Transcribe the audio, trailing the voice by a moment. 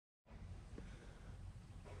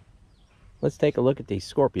let's take a look at these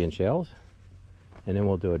scorpion shells, and then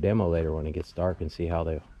we'll do a demo later when it gets dark and see how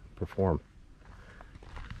they perform.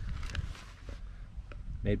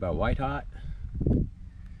 Made by White Hot.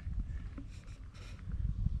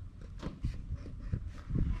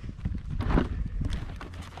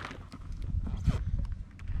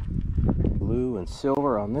 Blue and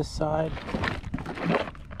silver on this side.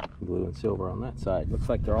 Blue and silver on that side. Looks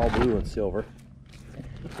like they're all blue and silver.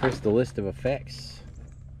 Here's the list of effects.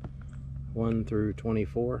 1 through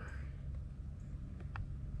 24.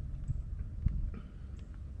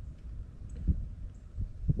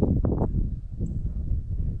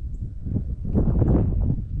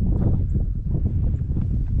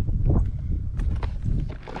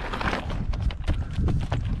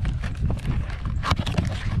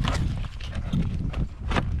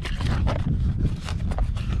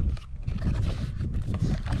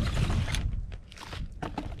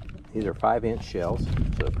 These are 5-inch shells,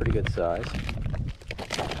 so a pretty good size.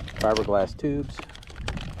 Fiberglass tubes.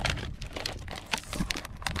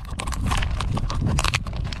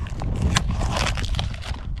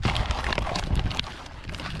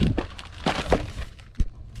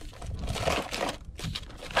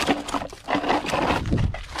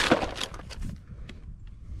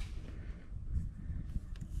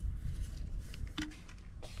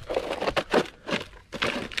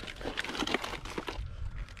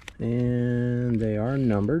 And they are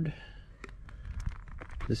numbered.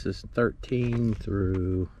 This is 13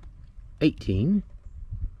 through 18.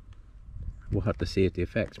 We'll have to see if the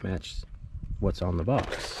effects match what's on the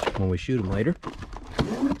box when we shoot them later.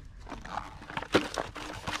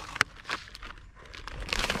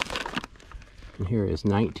 And here is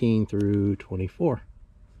 19 through 24.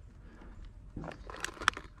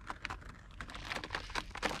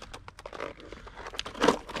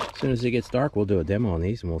 As soon as it gets dark, we'll do a demo on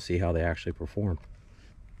these and we'll see how they actually perform.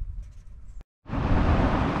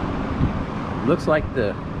 Looks like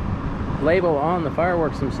the label on the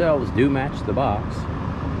fireworks themselves do match the box.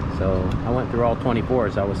 So I went through all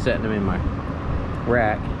 24s. I was setting them in my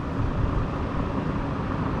rack.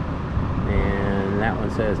 And that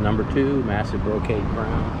one says number 2, massive brocade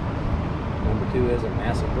crown. Number 2 is a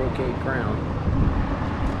massive brocade crown.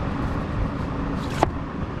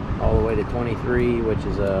 All the way to 23, which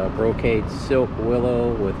is a brocade silk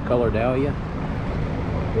willow with color dahlia.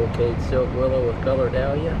 Brocade silk willow with color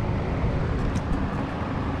dahlia.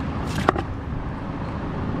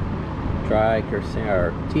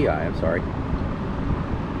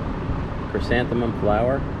 Chrysanthemum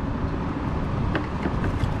flower.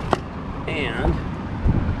 And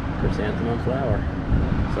chrysanthemum flower.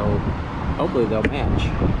 So hopefully they'll match.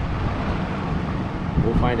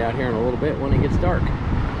 We'll find out here in a little bit when it gets dark.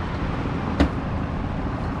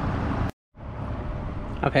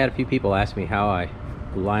 I've had a few people ask me how I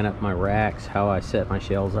line up my racks, how I set my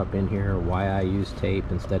shells up in here, why I use tape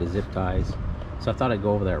instead of zip ties. So I thought I'd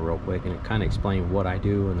go over that real quick and it kind of explain what I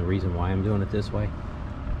do and the reason why I'm doing it this way.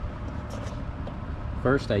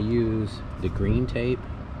 First, I use the green tape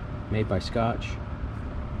made by Scotch.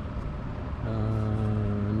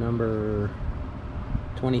 Number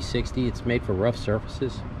 2060. It's made for rough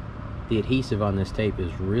surfaces. The adhesive on this tape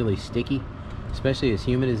is really sticky, especially as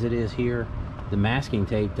humid as it is here. The masking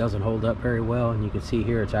tape doesn't hold up very well, and you can see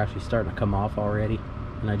here it's actually starting to come off already.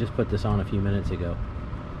 And I just put this on a few minutes ago,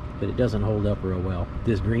 but it doesn't hold up real well.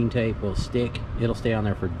 This green tape will stick. It'll stay on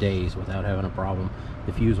there for days without having a problem.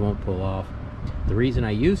 The fuse won't pull off. The reason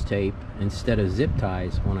I use tape instead of zip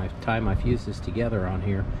ties when I tie my fuses together on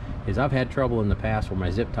here is I've had trouble in the past where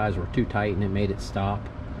my zip ties were too tight and it made it stop,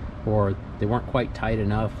 or they weren't quite tight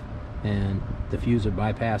enough and the fuse would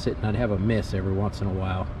bypass it and I'd have a miss every once in a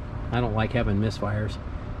while. I don't like having misfires.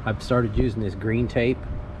 I've started using this green tape.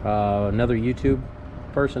 Another YouTube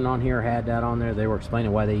person on here had that on there. They were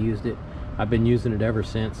explaining why they used it. I've been using it ever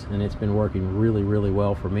since and it's been working really, really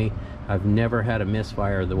well for me. I've never had a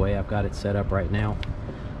misfire the way I've got it set up right now.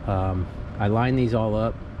 I line these all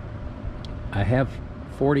up. I have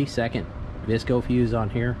 40-second visco fuse on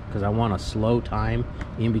here because I want a slow time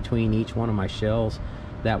in between each one of my shells.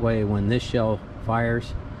 That way when this shell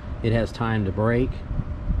fires, it has time to break,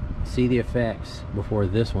 see the effects before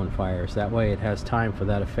this one fires. That way it has time for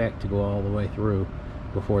that effect to go all the way through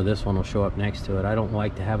before this one will show up next to it. I don't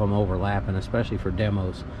like to have them overlapping, especially for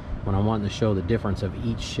demos when I'm wanting to show the difference of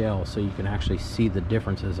each shell so you can actually see the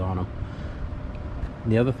differences on them.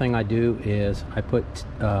 The other thing I do is I put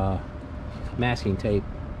masking tape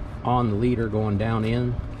on the leader going down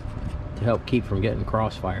in to help keep from getting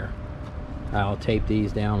crossfire. I'll tape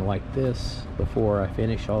these down like this before I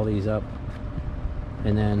finish all these up,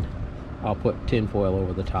 and then I'll put tin foil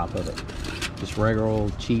over the top of it. Just regular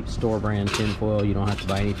old cheap store brand tin foil. You don't have to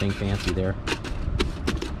buy anything fancy there.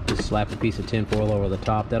 Just slap a piece of tin foil over the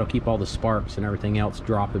top. That'll keep all the sparks and everything else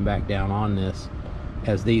dropping back down on this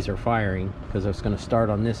as these are firing, because it's going to start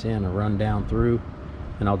on this end and run down through,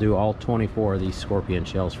 and I'll do all 24 of these scorpion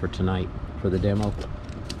shells for tonight for the demo.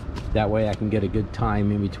 That way I can get a good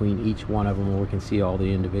time in between each one of them where we can see all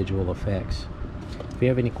the individual effects. If you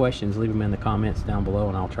have any questions, leave them in the comments down below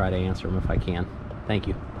and I'll try to answer them if I can. Thank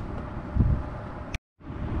you.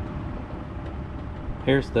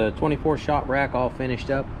 Here's the 24 shot rack all finished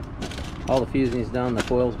up. All the fusing's done, the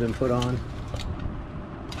foil's been put on.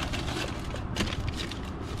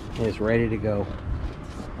 It's ready to go.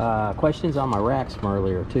 Questions on my racks from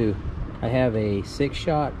earlier too. I have a 6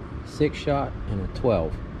 shot, 6 shot, and a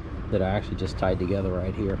 12 that I actually just tied together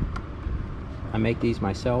right here. I make these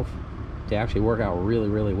myself. They actually work out really,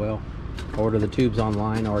 really well. I order the tubes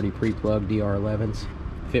online, already pre-plugged DR11s.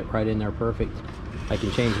 Fit right in there perfect. I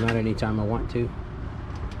can change them out anytime I want to.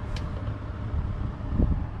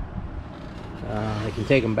 I can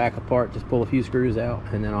take them back apart, just pull a few screws out,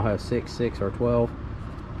 and then I'll have 6, 6, or 12.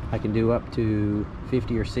 I can do up to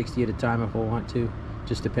 50 or 60 at a time if I want to.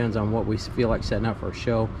 Just depends on what we feel like setting up for a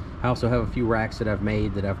show. I also have a few racks that I've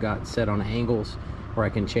made that I've got set on angles where I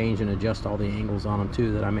can change and adjust all the angles on them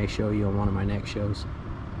too, that I may show you on one of my next shows.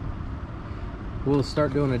 We'll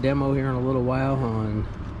start doing a demo here in a little while on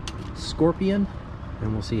Scorpion,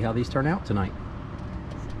 and we'll see how these turn out tonight.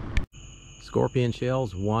 Scorpion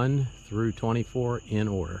shells 1 through 24 in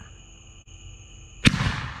order.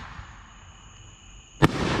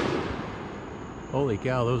 Holy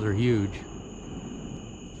cow, those are huge.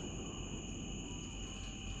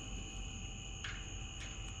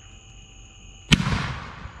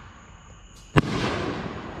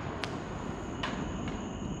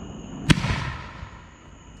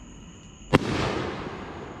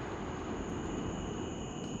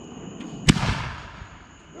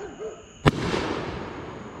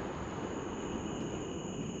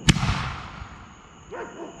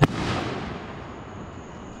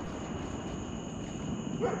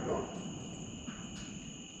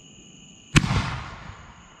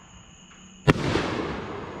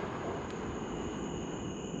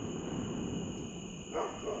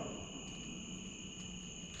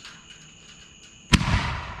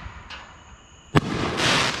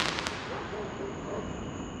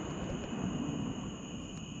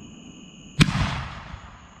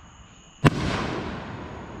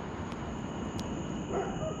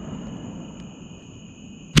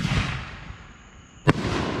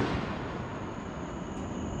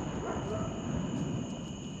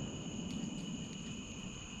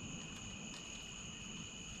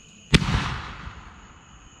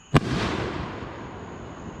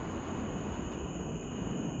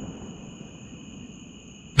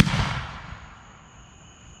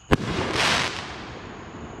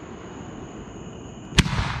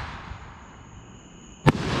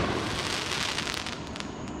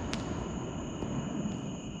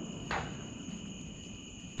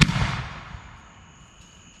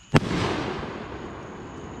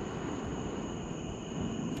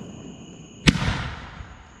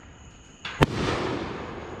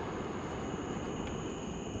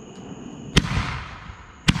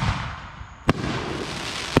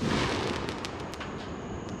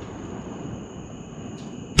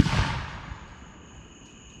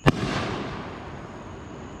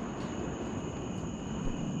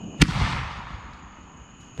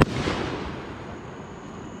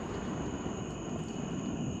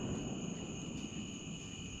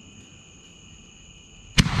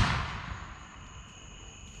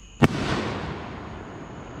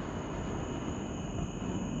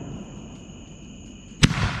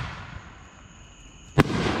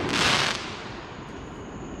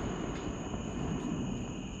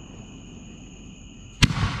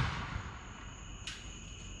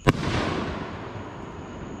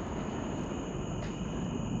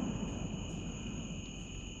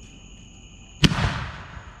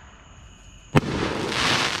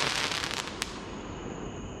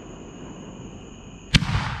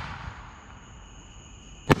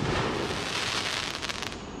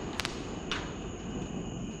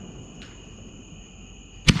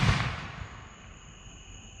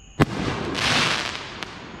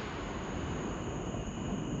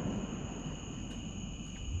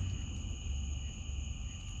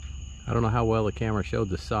 I don't know how well the camera showed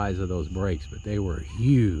the size of those brakes, but they were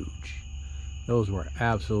huge. Those were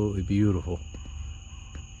absolutely beautiful.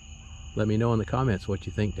 Let me know in the comments what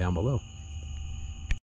you think down below.